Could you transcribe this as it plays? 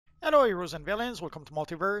Hello heroes and villains, welcome to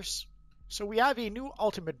Multiverse. So we have a new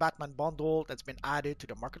Ultimate Batman bundle that's been added to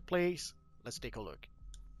the marketplace. Let's take a look.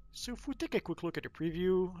 So if we take a quick look at the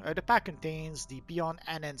preview, the pack contains the Beyond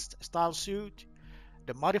Enhanced style suit,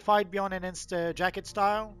 the modified Beyond Enhanced jacket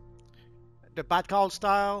style, the Batcall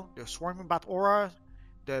style, the Swarming Bat Aura,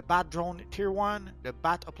 the Bat Drone Tier 1, the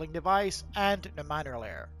Bat Uplink device, and the Manor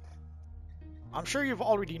Lair. I'm sure you've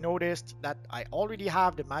already noticed that I already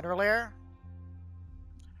have the Manor Lair,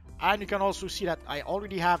 and you can also see that I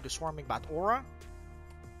already have the Swarming Bat Aura.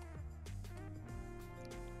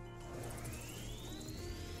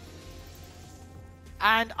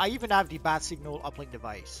 And I even have the Bat Signal Uplink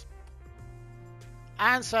device.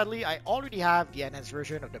 And sadly, I already have the enhanced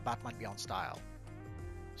version of the Batman Beyond style.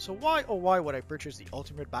 So why oh why would I purchase the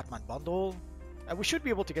Ultimate Batman bundle? We should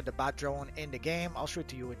be able to get the Bat Drone in the game. I'll show it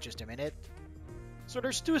to you in just a minute. So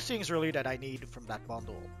there's two things really that I need from that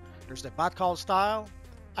bundle. There's the Batcall style,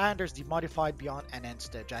 and there's the modified Beyond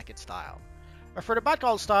Enhanced jacket style. For the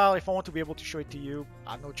Batcall style, if I want to be able to show it to you,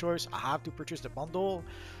 I have no choice. I have to purchase the bundle.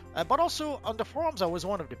 But also on the forums, I was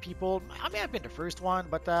one of the people. I may have been the first one,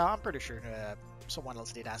 but I'm pretty sure someone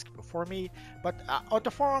else did ask before me. But on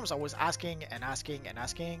the forums, I was asking and asking and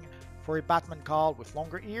asking for a Batman call with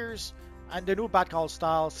longer ears, and the new Batcall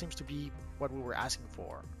style seems to be what we were asking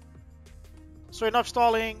for. So enough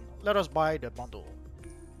stalling, let us buy the bundle.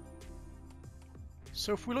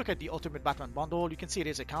 So if we look at the Ultimate Batman bundle, you can see it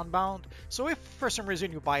is account bound. So if for some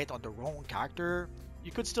reason you buy it on the wrong character,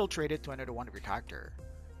 you could still trade it to another one of your character.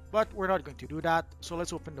 But we're not going to do that, so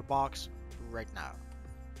let's open the box right now.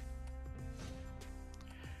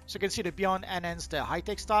 So you can see the Beyond Enhanced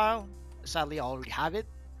high-tech style. Sadly, I already have it.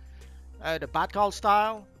 The Batcall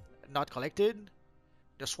style, not collected.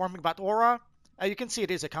 The Swarming Bat Aura. You can see it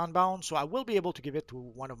is account bound, so I will be able to give it to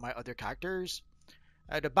one of my other characters.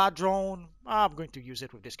 The Bat Drone, I'm going to use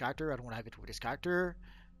it with this character. I don't want to have it with this character.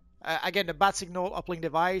 Again, the Bat Signal Uplink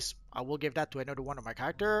device, I will give that to another one of my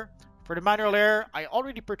character. For the Manor Lair, I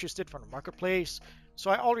already purchased it from the marketplace,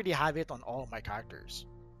 so I already have it on all of my characters.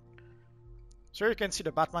 So here you can see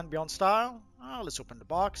the Batman Beyond style. Let's open the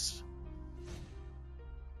box.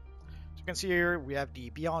 So you can see here we have the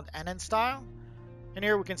Beyond Enhanced style, and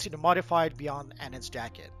here we can see the modified Beyond Enhanced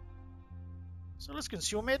jacket. So let's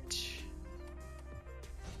consume it.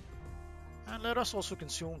 And let us also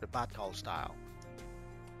consume the Batcall style.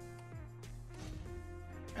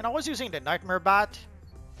 And I was using the Nightmare Bat,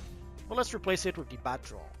 but let's replace it with the Bat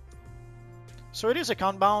Drone. So it is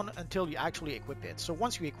account bound until you actually equip it. So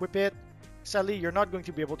once you equip it, sadly you're not going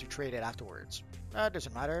to be able to trade it afterwards. That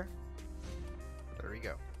doesn't matter. There we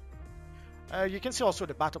go. You can see also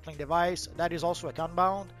the Bat Uplink device, that is also account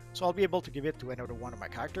bound, so I'll be able to give it to another one of my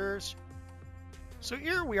characters. So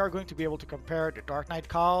here we are going to be able to compare the Dark Knight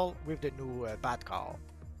Call with the new Bat Call.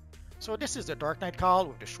 So this is the Dark Knight Call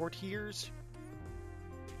with the short ears.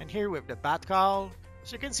 And here we have the Bat Call.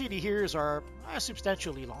 So you can see the ears are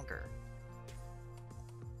substantially longer.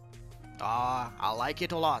 I like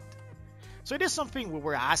it a lot. So it is something we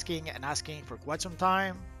were asking and asking for quite some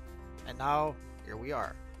time. And now, here we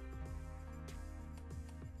are.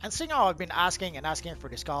 And seeing how I've been asking and asking for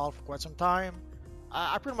this call for quite some time,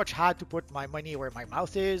 I pretty much had to put my money where my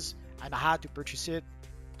mouth is, and I had to purchase it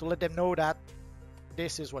to let them know that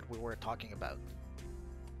this is what we were talking about.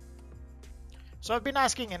 So I've been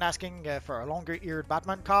asking and asking for a longer eared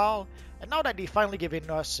Batman call, and now that they finally given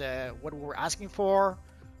us what we were asking for,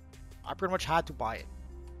 I pretty much had to buy it.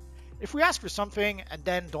 If we ask for something and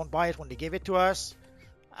then don't buy it when they give it to us,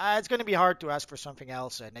 it's going to be hard to ask for something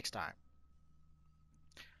else next time.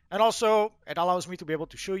 And also, it allows me to be able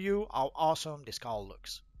to show you how awesome this call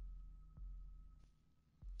looks.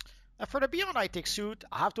 For the Beyond high-tech suit,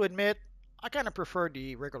 I have to admit, I kind of prefer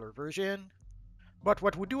the regular version. But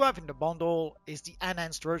what we do have in the bundle is the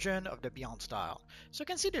enhanced version of the Beyond style. So you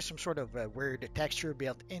can see there's some sort of weird texture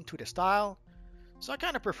built into the style. So I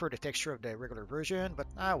kind of prefer the texture of the regular version, but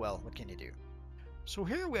well, what can you do? So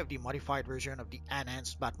here we have the modified version of the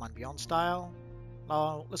enhanced Batman Beyond style.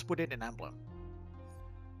 Now, let's put it in emblem.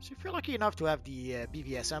 So if you're lucky enough to have the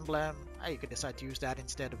BVS emblem, you can decide to use that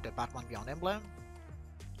instead of the Batman Beyond emblem.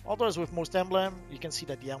 Although as with most emblem, you can see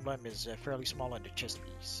that the emblem is fairly small on the chest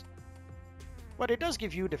piece. But it does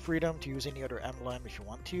give you the freedom to use any other emblem if you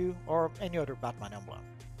want to, or any other Batman emblem.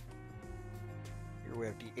 Here we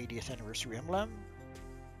have the 80th anniversary emblem.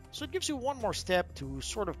 So it gives you one more step to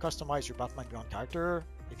sort of customize your Batman Beyond character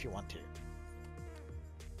if you want to.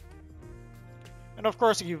 And of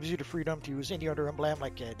course, it gives you the freedom to use any other emblem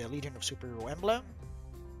like the Legion of Superhero emblem,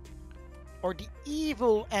 or the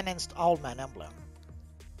Evil Enhanced Owlman emblem.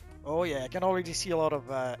 Oh yeah, I can already see a lot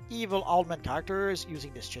of evil Almond characters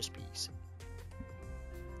using this chess piece.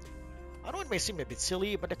 I know it may seem a bit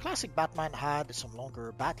silly, but the classic Batman had some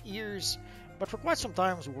longer bat ears, but for quite some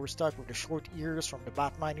time we were stuck with the short ears from the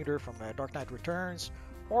Batman either from Dark Knight Returns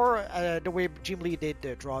or the way Jim Lee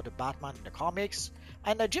did draw the Batman in the comics.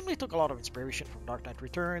 And Jim Lee took a lot of inspiration from Dark Knight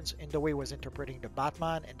Returns in the way he was interpreting the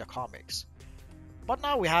Batman in the comics. But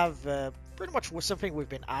now we have pretty much something we've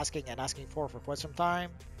been asking and asking for quite some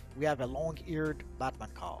time. We have a long-eared Batman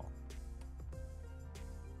cowl.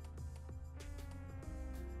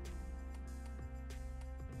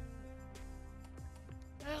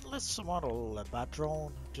 And let's model a bat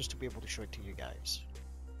drone just to be able to show it to you guys.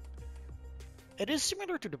 It is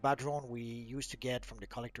similar to the bat drone we used to get from the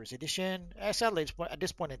collector's edition. Sadly, at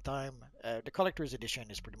this point in time, the collector's edition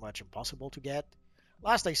is pretty much impossible to get.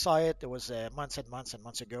 Last I saw it, it was months and months and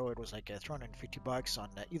months ago. It was like $350 on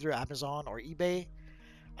either Amazon or eBay.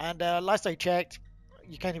 And last I checked,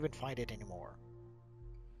 you can't even find it anymore.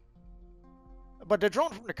 But the drone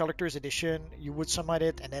from the collector's edition, you would summon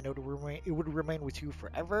it and then it would remain with you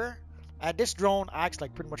forever. This drone acts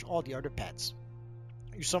like pretty much all the other pets.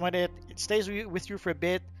 You summon it, it stays with you for a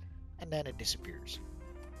bit, and then it disappears.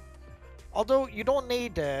 Although you don't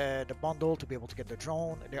need the bundle to be able to get the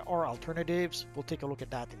drone, there are alternatives. We'll take a look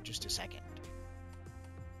at that in just a second.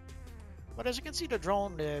 But as you can see, the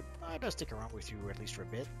drone does stick around with you at least for a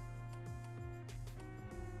bit.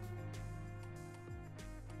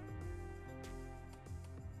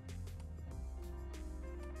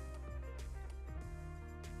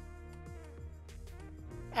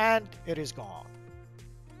 And it is gone.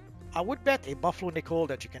 I would bet a Buffalo nickel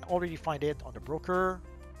that you can already find it on the broker.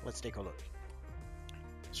 Let's take a look.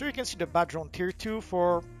 So you can see the Bat Drone Tier 2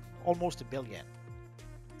 for almost $1 billion.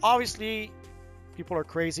 Obviously, people are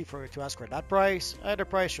crazy to ask for that price. The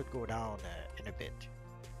price should go down in a bit.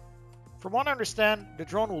 From what I understand, the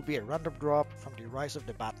drone will be a random drop from the Rise of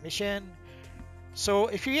the Bat mission. So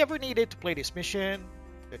if you ever needed to play this mission,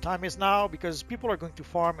 the time is now because people are going to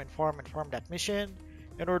farm and farm and farm that mission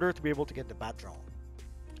in order to be able to get the Bat Drone.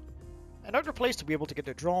 Another place to be able to get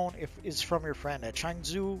the drone is from your friend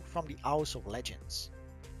Changzhu from the House of Legends.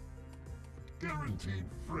 Guaranteed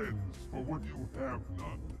friends for what you have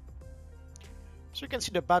none. So you can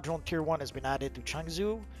see the Bat Drone Tier 1 has been added to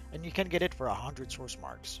Changzhu, and you can get it for 100 source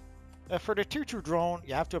marks. For the Tier 2 drone,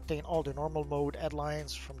 you have to obtain all the normal mode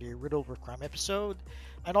headlines from the Riddle with Crime episode,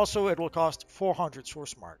 and also it will cost 400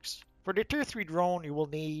 source marks. For the Tier 3 drone, you will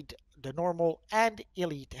need the normal and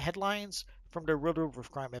elite headlines from the Riddle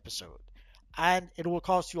with Crime episode, and it will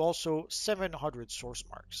cost you also 700 source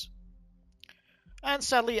marks. And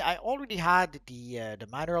sadly, I already had the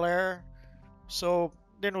manual error, so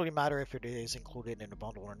it didn't really matter if it is included in the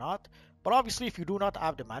bundle or not. But obviously, if you do not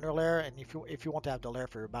have the manual error, and if you want to have the lair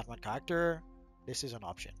for your Batman character, this is an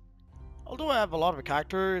option. Although I have a lot of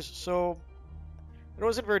characters, so it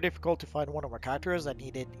wasn't very difficult to find one of my characters that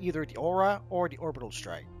needed either the aura or the orbital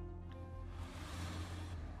strike.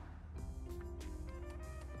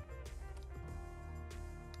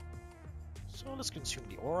 So let's consume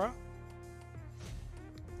the aura.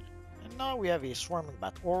 And now we have a Swarming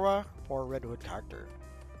Bat aura for a Red Hood character.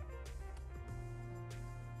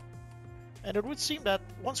 And it would seem that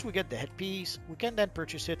once we get the headpiece, we can then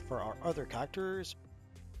purchase it for our other characters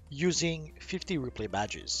using 50 replay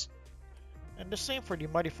badges. And the same for the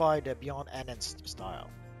modified Beyond Enhanced style.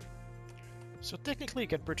 So technically you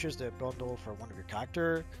can purchase the bundle for one of your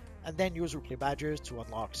character and then use replay badges to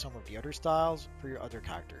unlock some of the other styles for your other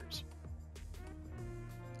characters.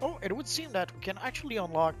 Oh, it would seem that we can actually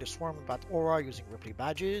unlock the Swarming Bat aura using replay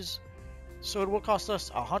badges. So it will cost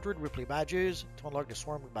us 100 replay badges to unlock the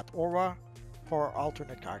Swarming Bat aura for our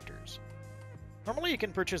alternate characters. Normally you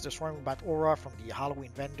can purchase the Swarming Bat aura from the Halloween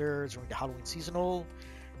vendors during the Halloween seasonal.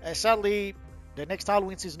 Sadly, the next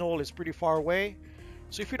Halloween seasonal is pretty far away,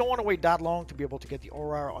 so if you don't want to wait that long to be able to get the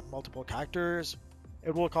aura on multiple characters,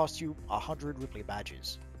 it will cost you 100 replay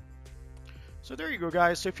badges. So there you go,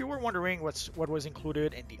 guys. So if you were wondering what was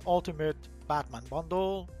included in the Ultimate Batman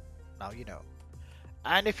bundle, now you know.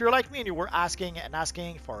 And if you're like me and you were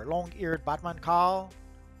asking for a long-eared Batman cowl,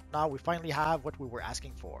 now we finally have what we were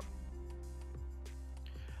asking for.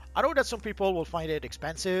 I know that some people will find it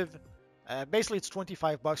expensive. Basically, it's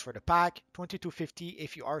 $25 for the pack, $22.50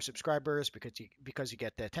 if you are subscribers because you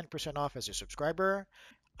get the 10% off as a subscriber.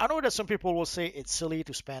 I know that some people will say it's silly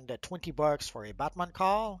to spend $20 for a Batman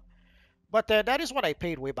cowl, but that is what I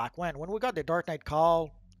paid way back when. When we got the Dark Knight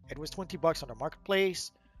cowl, it was $20 on the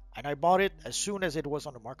marketplace, and I bought it as soon as it was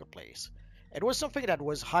on the marketplace. It was something that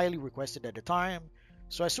was highly requested at the time,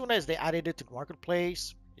 so as soon as they added it to the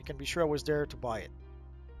marketplace, you can be sure I was there to buy it.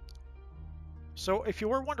 So if you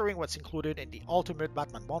were wondering what's included in the Ultimate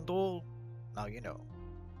Batman bundle, now you know.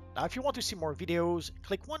 Now if you want to see more videos,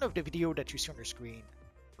 click one of the video that you see on your screen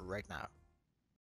right now.